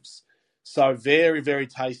Wolves. So very, very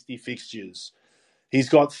tasty fixtures. He's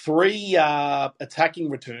got 3 attacking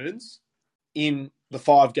returns in the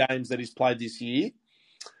 5 games that he's played this year.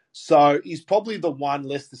 So he's probably the one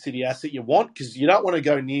Leicester City asset you want, because you don't want to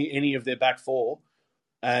go near any of their back 4.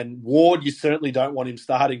 And Ward, you certainly don't want him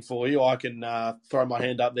starting for you. I can throw my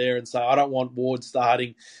hand up there and say I don't want Ward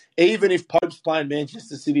starting. Even if Pope's playing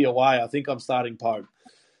Manchester City away, I think I'm starting Pope.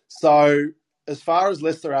 So as far as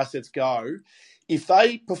Leicester assets go, if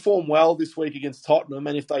they perform well this week against Tottenham,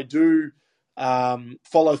 and if they do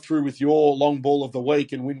follow through with your long ball of the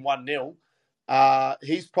week and win 1-0,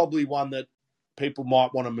 he's probably one that people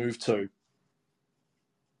might want to move to.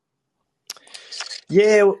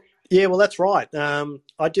 Yeah, well, that's right.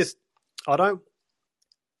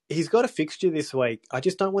 He's got a fixture this week. I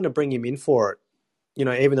just don't want to bring him in for it.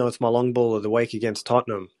 Even though it's my long ball of the week against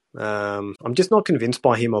Tottenham. I'm just not convinced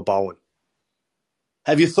by him or Bowen.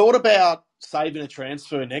 Have you thought about saving a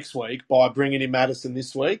transfer next week by bringing in Maddison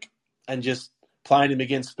this week and just playing him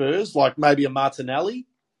against Spurs, like maybe a Martinelli?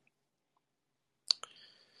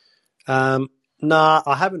 Nah,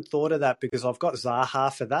 I haven't thought of that because I've got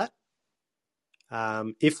Zaha for that.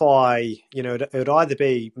 It would either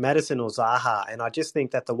be Maddison or Zaha, and I just think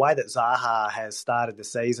that the way that Zaha has started the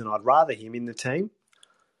season, I'd rather him in the team.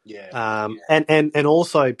 Yeah. And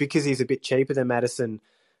also because he's a bit cheaper than Maddison,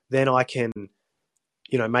 then I can,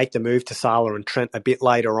 make the move to Salah and Trent a bit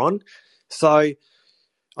later on. So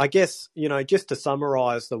I guess, just to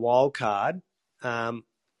summarise the wild card,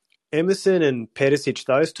 Emerson and Perisic,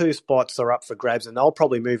 those 2 spots are up for grabs, and they'll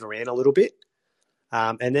probably move around a little bit.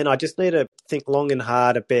 And then I just need to think long and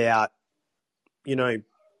hard about,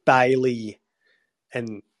 Bailey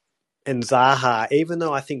and Zaha, even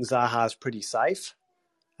though I think Zaha is pretty safe.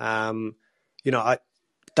 That's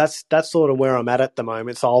sort of where I'm at the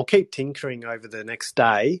moment. So I'll keep tinkering over the next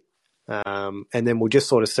day, and then we'll just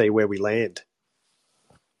sort of see where we land.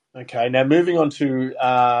 Okay, now moving on to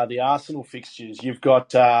the Arsenal fixtures. You've got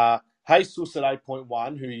Jesus at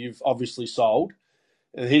 8.1, who you've obviously sold.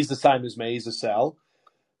 He's the same as me, he's a sell.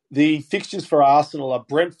 The fixtures for Arsenal are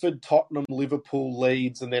Brentford, Tottenham, Liverpool,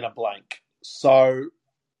 Leeds, and then a blank. So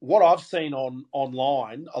what I've seen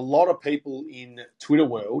online, a lot of people in Twitter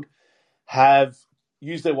world have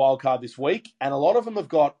used their wildcard this week, and a lot of them have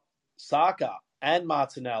got Saka and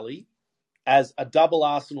Martinelli as a double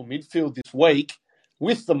Arsenal midfield this week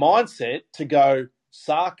with the mindset to go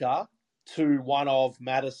Saka to one of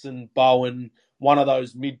Maddison, Bowen, one of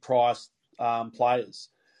those mid-priced players.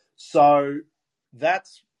 So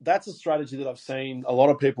that's a strategy that I've seen a lot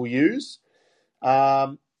of people use.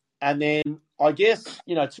 And then I guess,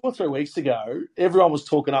 2 or 3 weeks ago, everyone was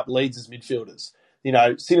talking up Leeds as midfielders.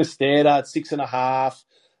 Sinisterra at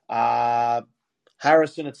 6.5,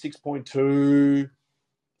 Harrison at 6.2,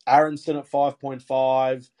 Aronson at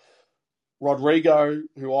 5.5, Rodrigo,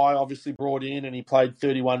 who I obviously brought in, and he played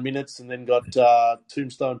 31 minutes and then got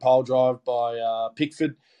tombstone pole drive by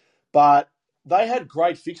Pickford. But they had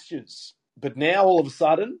great fixtures. But now, all of a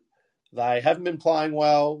sudden, they haven't been playing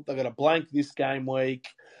well. They've got a blank this game week.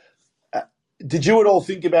 Did you at all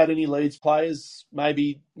think about any Leeds players?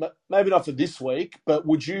 Maybe not for this week, but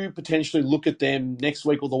would you potentially look at them next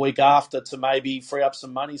week or the week after to maybe free up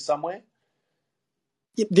some money somewhere?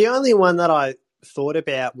 The only one that I thought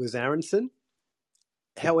about was Aronson.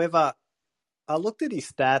 However, I looked at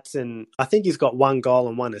his stats and I think he's got 1 goal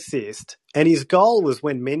and 1 assist. And his goal was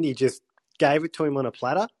when Mendy just gave it to him on a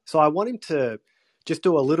platter. So I want him to just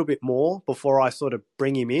do a little bit more before I sort of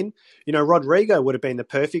bring him in. Rodrigo would have been the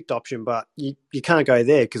perfect option, but you can't go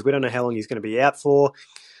there because we don't know how long he's going to be out for.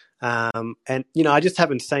 And I just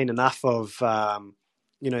haven't seen enough of,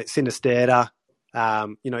 Sinisterra,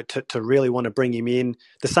 to really want to bring him in.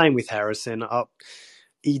 The same with Harrison.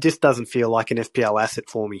 He just doesn't feel like an FPL asset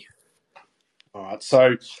for me. All right.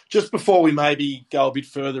 So just before we maybe go a bit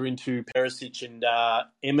further into Perisic and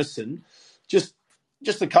Emerson,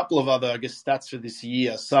 just a couple of other, I guess, stats for this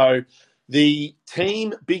year. So the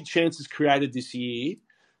team big chances created this year,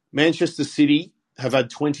 Manchester City have had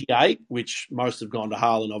 28, which most have gone to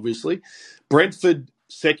Haaland, obviously. Brentford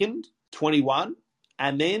second, 21,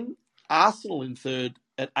 and then Arsenal in third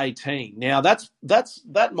at 18. Now that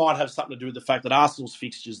might have something to do with the fact that Arsenal's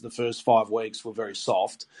fixtures the first 5 weeks were very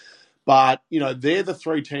soft, but they're the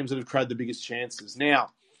 3 teams that have created the biggest chances. Now,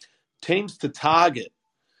 teams to target.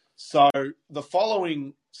 So the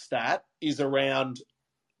following stat is around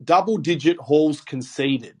double-digit hauls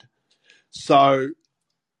conceded. So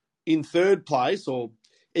in third place or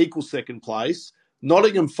equal second place,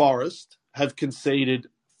 Nottingham Forest have conceded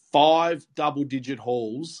 5 double-digit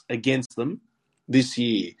hauls against them this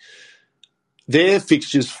year. Their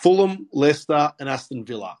fixtures, Fulham, Leicester and Aston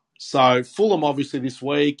Villa. So Fulham, obviously, this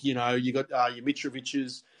week, you got your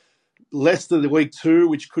Mitrovic's. Leicester the week 2,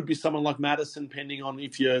 which could be someone like Madison, depending on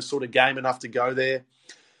if you're sort of game enough to go there.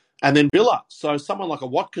 And then Villa. So someone like a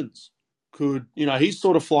Watkins could, he's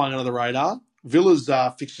sort of flying under the radar. Villa's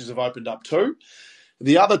fixtures have opened up too.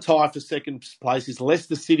 The other tie for second place is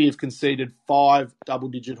Leicester City have conceded 5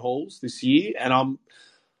 double-digit hauls this year, and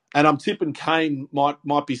I'm tipping Kane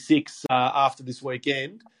might be 6 after this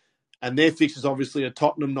weekend. And their fixtures obviously are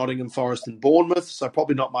Tottenham, Nottingham Forest, and Bournemouth, so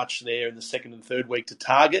probably not much there in the second and third week to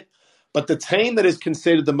target. But the team that has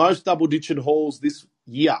conceded the most double-digit hauls this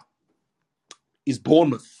year is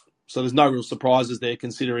Bournemouth. So there's no real surprises there,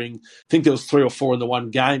 considering I think there was 3 or 4 in the one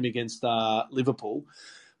game against Liverpool.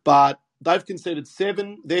 But they've conceded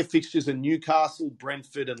 7. Their fixtures are Newcastle,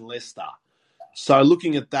 Brentford, and Leicester. So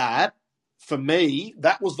looking at that, for me,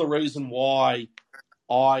 that was the reason why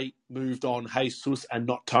I moved on Jesus and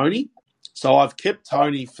not Tony. So I've kept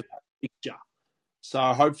Tony for the fixture. So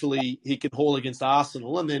hopefully he can haul against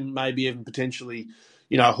Arsenal and then maybe even potentially,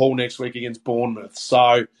 haul next week against Bournemouth.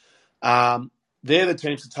 So they're the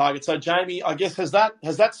teams to target. So Jamie, I guess has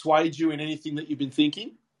that swayed you in anything that you've been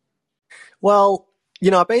thinking? Well,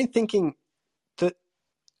 I've been thinking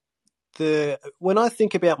that when I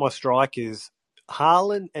think about my strikers,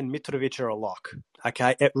 Haaland and Mitrovic are a lock.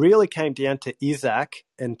 Okay, it really came down to Isaac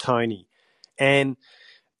and Tony, and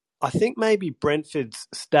I think maybe Brentford's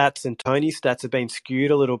stats and Tony's stats have been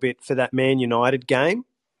skewed a little bit for that Man United game,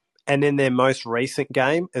 and then their most recent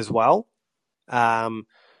game as well. And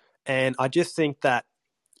I just think that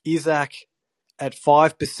Isaac at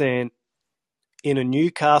 5% in a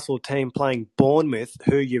Newcastle team playing Bournemouth,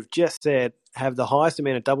 who you've just said have the highest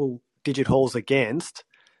amount of double-digit hauls against,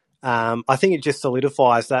 I think it just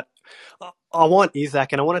solidifies that I want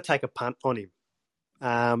Isaac and I want to take a punt on him.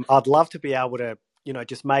 I'd love to be able to,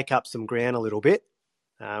 just make up some ground a little bit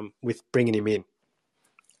with bringing him in.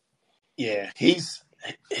 Yeah, he's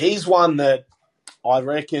one that I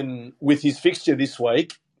reckon with his fixture this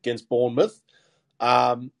week against Bournemouth,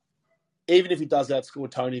 even if he does outscore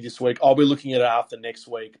Tony this week, I'll be looking at it after next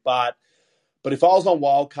week. But if I was on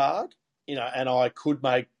wildcard, and I could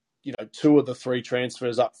make, 2 of the 3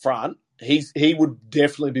 transfers up front, he would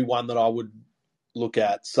definitely be one that I would look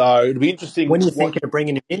at. So it'd be interesting. When are you thinking of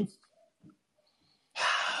bringing him in?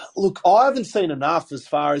 Look, I haven't seen enough as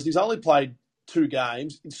far as he's only played 2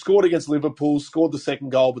 games. He scored against Liverpool, scored the second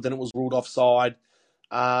goal, but then it was ruled offside.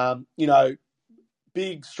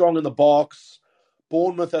 Big, strong in the box.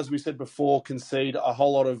 Bournemouth, as we said before, concede a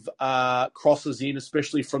whole lot of crosses in,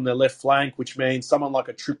 especially from their left flank, which means someone like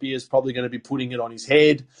a Trippier is probably going to be putting it on his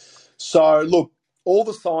head. So, look, all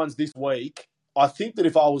the signs this week, I think that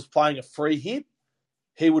if I was playing a free hit,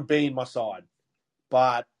 he would be in my side.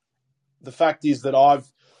 But the fact is that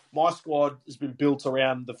my squad has been built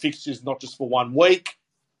around the fixtures, not just for 1 week.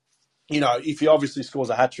 If he obviously scores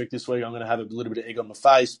a hat-trick this week, I'm going to have a little bit of egg on my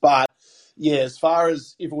face. But, yeah, as far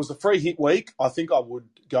as if it was a free hit week, I think I would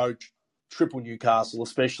go triple Newcastle,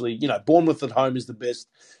 especially, Bournemouth at home is the best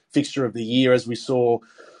fixture of the year, as we saw.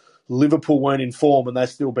 Liverpool weren't in form and they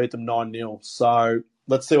still beat them 9-0. So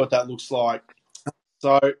let's see what that looks like.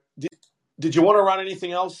 So did you want to run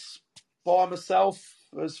anything else by myself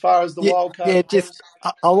as far as the wild card? Yeah, just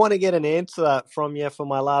I want to get an answer from you for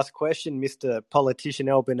my last question, Mr. Politician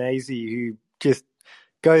Albanese, who just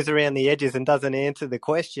goes around the edges and doesn't answer the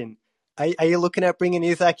question. Are you looking at bringing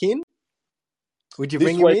Isaac in? Would you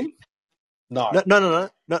bring him in? No,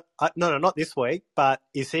 not this week. But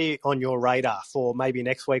is he on your radar for maybe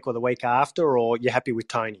next week or the week after, or you're happy with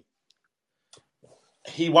Tony?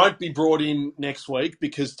 He won't be brought in next week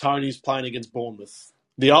because Tony's playing against Bournemouth.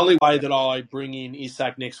 The only way that I bring in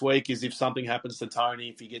Isak next week is if something happens to Tony,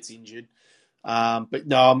 if he gets injured. But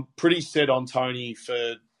no, I'm pretty set on Tony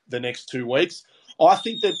for the next 2 weeks. I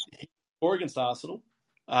think that he can score against Arsenal.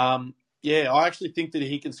 I actually think that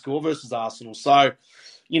he can score versus Arsenal. So,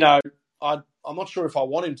 I'm not sure if I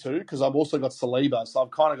want him to because I've also got Saliba. So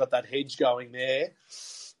I've kind of got that hedge going there.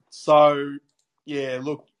 So, yeah,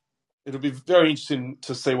 look, it'll be very interesting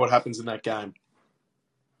to see what happens in that game.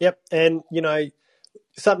 Yep. And,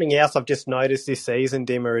 something else I've just noticed this season,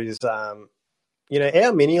 Dimmer, is, our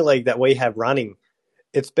mini league that we have running,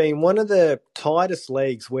 it's been one of the tightest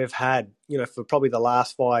leagues we've had, for probably the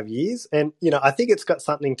last 5 years. And, I think it's got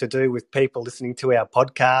something to do with people listening to our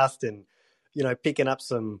podcast and, picking up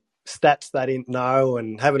some stats they didn't know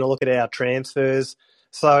and having a look at our transfers.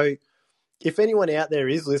 So if anyone out there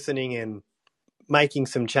is listening and making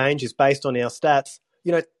some changes based on our stats.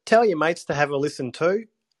 Tell your mates to have a listen too.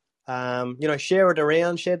 Share it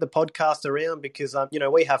around, share the podcast around because,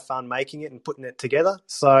 we have fun making it and putting it together.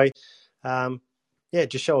 So,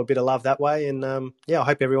 just show a bit of love that way. And, I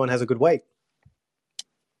hope everyone has a good week.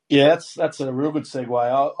 Yeah, that's a real good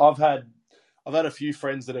segue. I've had a few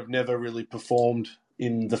friends that have never really performed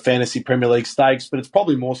in the Fantasy Premier League stakes, but it's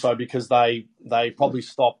probably more so because they probably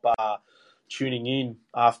stop tuning in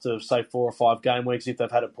after, say, 4 or 5 game weeks if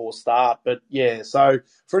they've had a poor start. But, yeah, so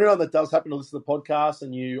for anyone that does happen to listen to the podcast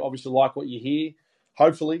and you obviously like what you hear,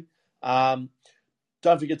 hopefully, don't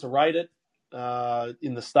forget to rate it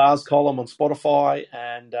in the stars column on Spotify.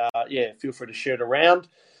 And, feel free to share it around.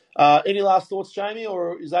 Any last thoughts, Jamie,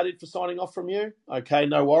 or is that it for signing off from you? Okay,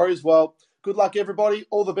 no worries. Well, good luck, everybody.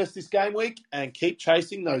 All the best this game week and keep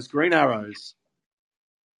chasing those green arrows.